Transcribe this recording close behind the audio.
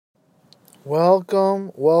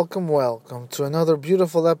Welcome, welcome, welcome to another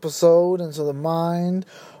beautiful episode into the mind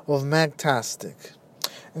of Magtastic.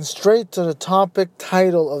 And straight to the topic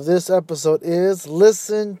title of this episode is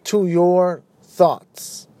Listen to Your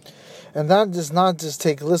Thoughts. And that does not just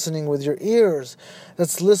take listening with your ears,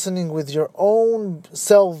 that's listening with your own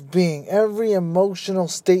self-being, every emotional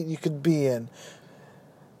state you could be in,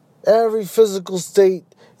 every physical state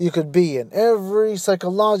you could be in, every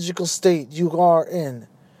psychological state you are in.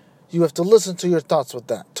 You have to listen to your thoughts with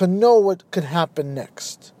that, to know what could happen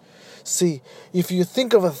next. See, if you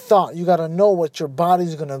think of a thought, you got to know what your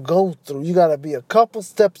body's going to go through. You got to be a couple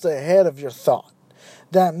steps ahead of your thought.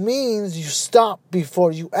 That means you stop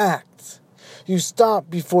before you act. You stop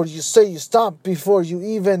before you say, you stop before you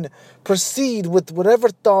even proceed with whatever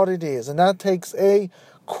thought it is. And that takes a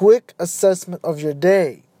quick assessment of your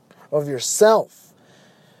day, of yourself.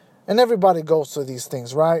 And everybody goes through these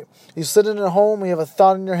things, right? You sit in at home, you have a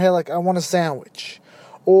thought in your head like, I want a sandwich.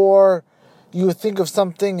 Or you think of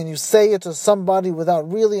something and you say it to somebody without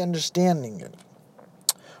really understanding it.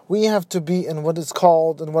 We have to be in what is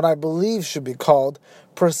called, and what I believe should be called,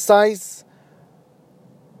 precise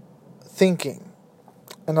thinking.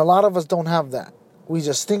 And a lot of us don't have that. We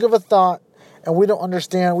just think of a thought and we don't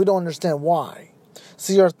understand why.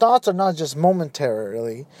 See, our thoughts are not just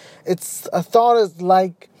momentarily. A thought is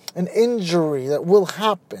like an injury that will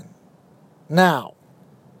happen now.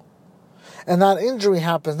 And that injury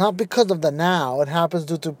happens not because of the now. It happens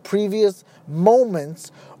due to previous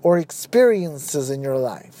moments or experiences in your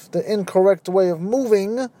life. The incorrect way of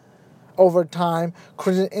moving over time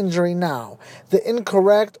creates an injury now. The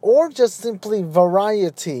incorrect or just simply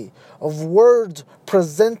variety of words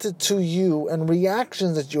presented to you and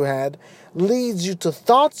reactions that you had leads you to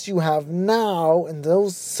thoughts you have now in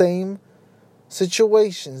those same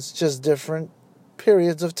situations, just different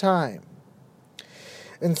periods of time.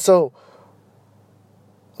 And so,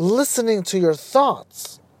 listening to your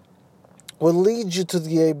thoughts will lead you to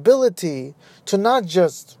the ability to not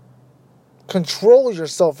just control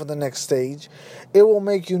yourself in the next stage, it will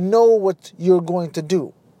make you know what you're going to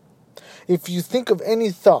do. If you think of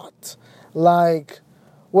any thought, like,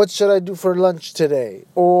 what should I do for lunch today?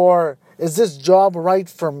 Or, is this job right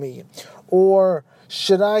for me? Or,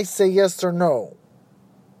 should I say yes or no?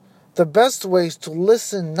 The best way is to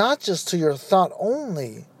listen not just to your thought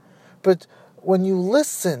only, but when you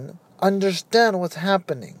listen, understand what's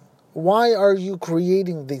happening. Why are you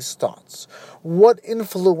creating these thoughts? What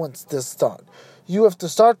influenced this thought? You have to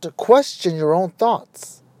start to question your own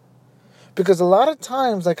thoughts. Because a lot of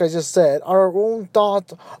times, like I just said, our own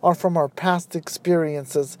thoughts are from our past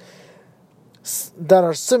experiences that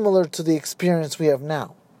are similar to the experience we have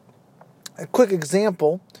now. A quick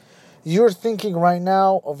example, you're thinking right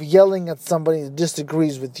now of yelling at somebody that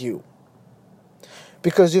disagrees with you.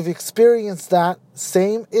 Because you've experienced that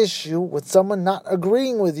same issue with someone not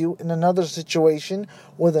agreeing with you in another situation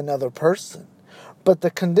with another person. But the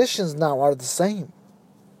conditions now are the same.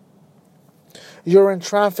 You're in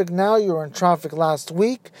traffic now, you're in traffic last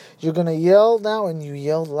week, you're going to yell now and you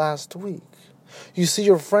yelled last week. You see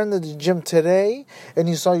your friend at the gym today, and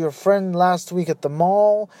you saw your friend last week at the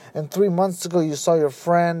mall, and 3 months ago you saw your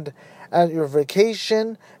friend at your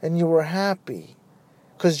vacation, and you were happy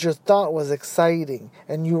because your thought was exciting,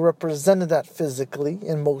 and you represented that physically,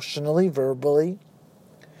 emotionally, verbally,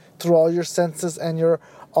 through all your senses and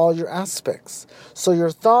all your aspects. So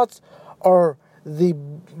your thoughts are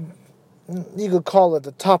you could call it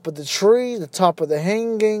the top of the tree, the top of the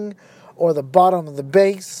hanging, or the bottom of the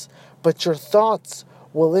base. But your thoughts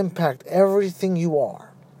will impact everything you are.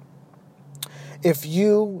 If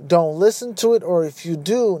you don't listen to it, or if you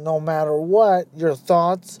do, no matter what, your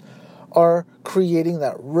thoughts are creating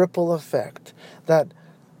that ripple effect, that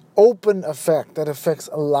open effect that affects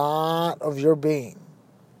a lot of your being.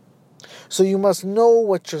 So you must know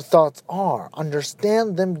what your thoughts are,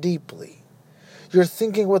 understand them deeply. You're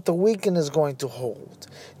thinking what the weekend is going to hold.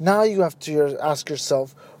 Now you have to ask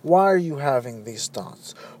yourself, why are you having these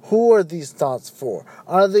thoughts? Who are these thoughts for?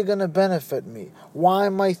 Are they going to benefit me? Why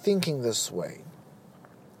am I thinking this way?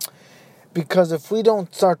 Because if we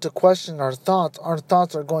don't start to question our thoughts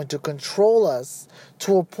are going to control us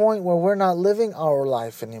to a point where we're not living our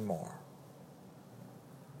life anymore.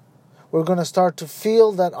 We're going to start to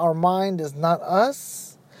feel that our mind is not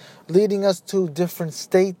us, leading us to different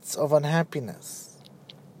states of unhappiness.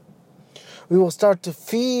 We will start to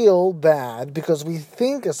feel bad because we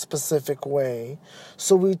think a specific way,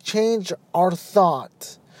 so we change our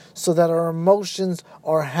thought so that our emotions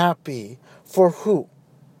are happy. For who?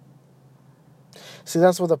 See,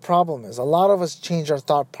 that's what the problem is. A lot of us change our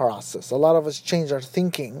thought process. A lot of us change our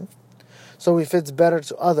thinking so it fits better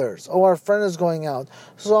to others. Oh, our friend is going out,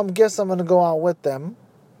 so I guess I'm going to go out with them.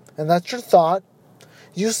 And that's your thought.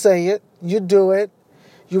 You say it, you do it,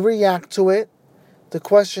 you react to it. The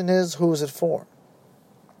question is, who is it for?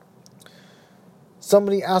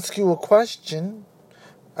 Somebody asks you a question,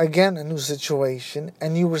 again, a new situation,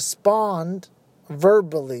 and you respond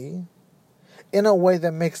verbally in a way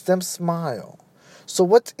that makes them smile. So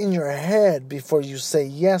what's in your head before you say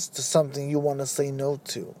yes to something you want to say no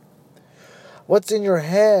to? What's in your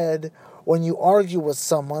head when you argue with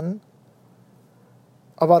someone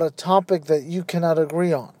about a topic that you cannot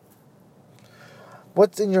agree on?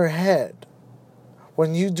 What's in your head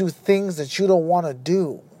when you do things that you don't want to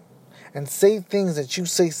do and say things that you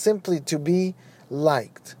say simply to be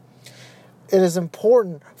liked? It is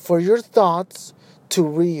important for your thoughts to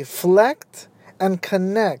reflect and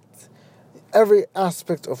connect every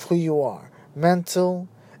aspect of who you are. Mental,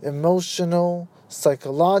 emotional,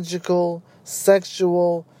 psychological,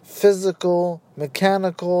 sexual, physical,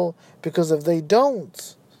 mechanical. Because if they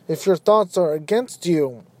don't, if your thoughts are against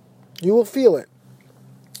you, you will feel it.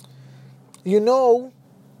 You know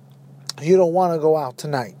you don't want to go out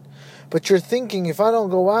tonight. But you're thinking, if I don't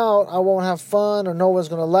go out, I won't have fun or no one's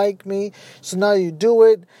going to like me. So now you do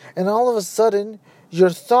it. And all of a sudden, your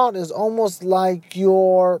thought is almost like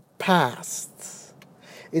your past.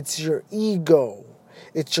 It's your ego.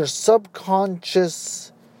 It's your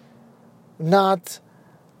subconscious not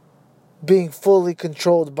being fully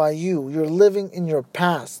controlled by you. You're living in your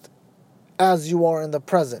past as you are in the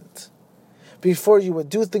present. Before you would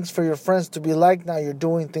do things for your friends to be liked, now you're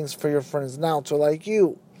doing things for your friends now to like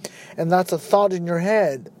you. And that's a thought in your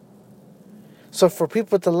head. So for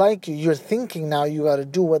people to like you, you're thinking now you got to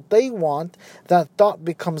do what they want. That thought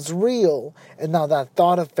becomes real. And now that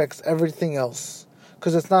thought affects everything else.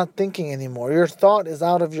 Because it's not thinking anymore. Your thought is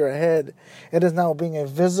out of your head. It is now being a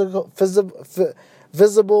visible,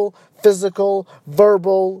 physical,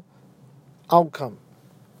 verbal outcome.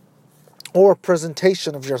 Or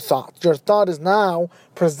presentation of your thought. Your thought is now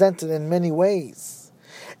presented in many ways.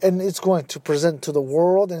 And it's going to present to the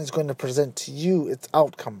world, and it's going to present to you its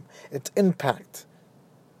outcome, its impact,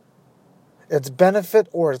 its benefit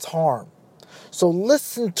or its harm. So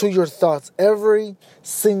listen to your thoughts every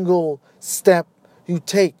single step you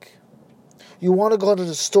take. You want to go to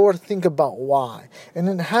the store, think about why. And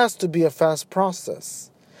it has to be a fast process.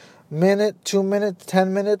 Minute, 2 minutes,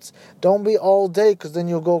 10 minutes. Don't be all day, because then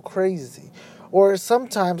you'll go crazy. Or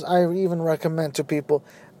sometimes I even recommend to people,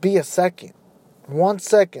 be a second. 1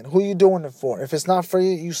 second. Who are you doing it for? If it's not for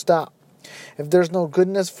you, you stop. If there's no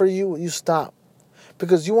goodness for you, you stop.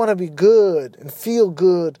 Because you want to be good and feel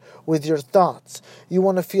good with your thoughts. You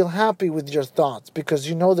want to feel happy with your thoughts because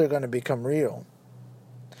you know they're going to become real.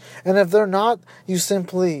 And if they're not, you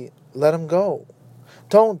simply let them go.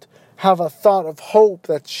 Don't have a thought of hope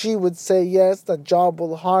that she would say yes, that job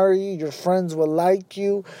will hire you, your friends will like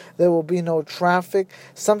you, there will be no traffic.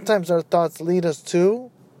 Sometimes our thoughts lead us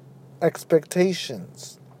to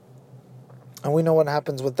expectations. And we know what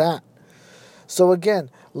happens with that. So again,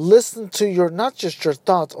 listen to your, not just your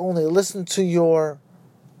thoughts only, listen to your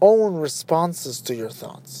own responses to your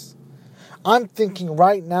thoughts. I'm thinking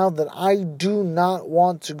right now that I do not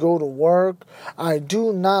want to go to work. I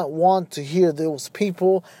do not want to hear those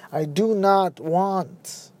people. I do not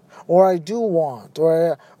want, or I do want,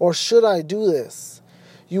 or should I do this?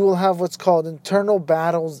 You will have what's called internal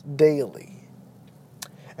battles daily.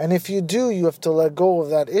 And if you do, you have to let go of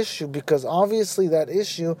that issue, because obviously that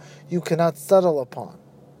issue you cannot settle upon.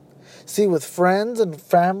 See, with friends and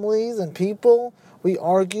families and people, we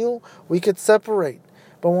argue, we could separate.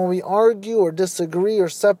 But when we argue or disagree or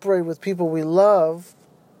separate with people we love,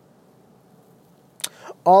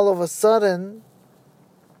 all of a sudden,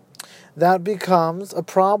 that becomes a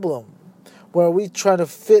problem where we try to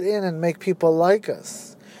fit in and make people like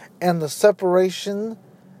us. And the separation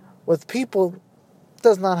with people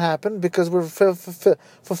does not happen because we're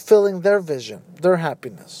fulfilling their vision, their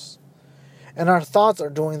happiness. And our thoughts are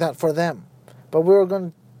doing that for them. But we're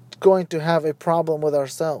going to have a problem with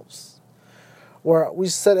ourselves, where we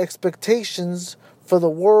set expectations for the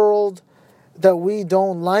world that we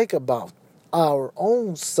don't like about our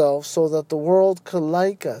own self so that the world could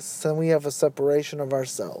like us, and we have a separation of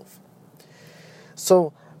ourselves.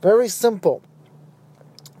 So, very simple.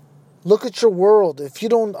 Look at your world. If you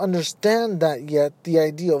don't understand that yet, the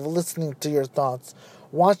idea of listening to your thoughts,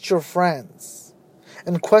 watch your friends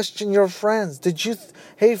and question your friends.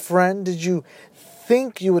 Hey friend, did you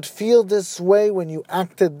think you would feel this way when you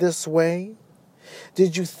acted this way?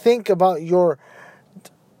 Did you think about your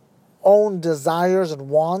own desires and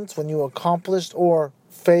wants when you accomplished or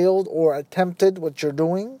failed or attempted what you're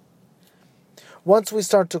doing? Once we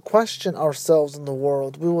start to question ourselves in the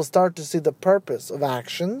world, we will start to see the purpose of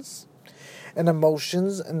actions and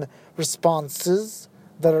emotions and responses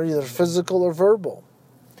that are either physical or verbal.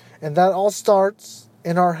 And that all starts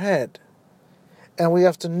in our head. And we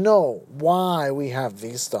have to know why we have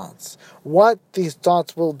these thoughts, what these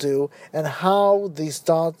thoughts will do, and how these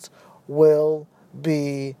thoughts will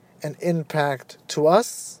be an impact to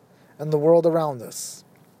us and the world around us.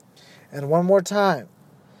 And one more time,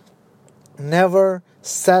 never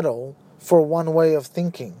settle for one way of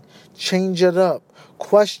thinking. Change it up,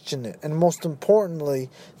 question it, and most importantly,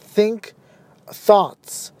 think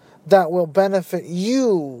thoughts that will benefit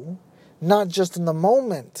you, not just in the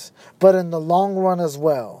moment, but in the long run as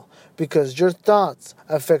well. Because your thoughts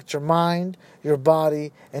affect your mind, your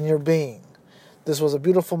body, and your being. This was a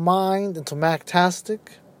beautiful mind into Mactastic,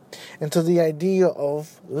 into the idea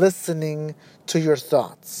of listening to your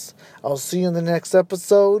thoughts. I'll see you in the next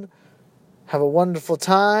episode. Have a wonderful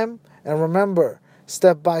time. And remember,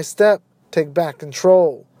 step by step, take back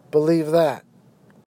control. Believe that.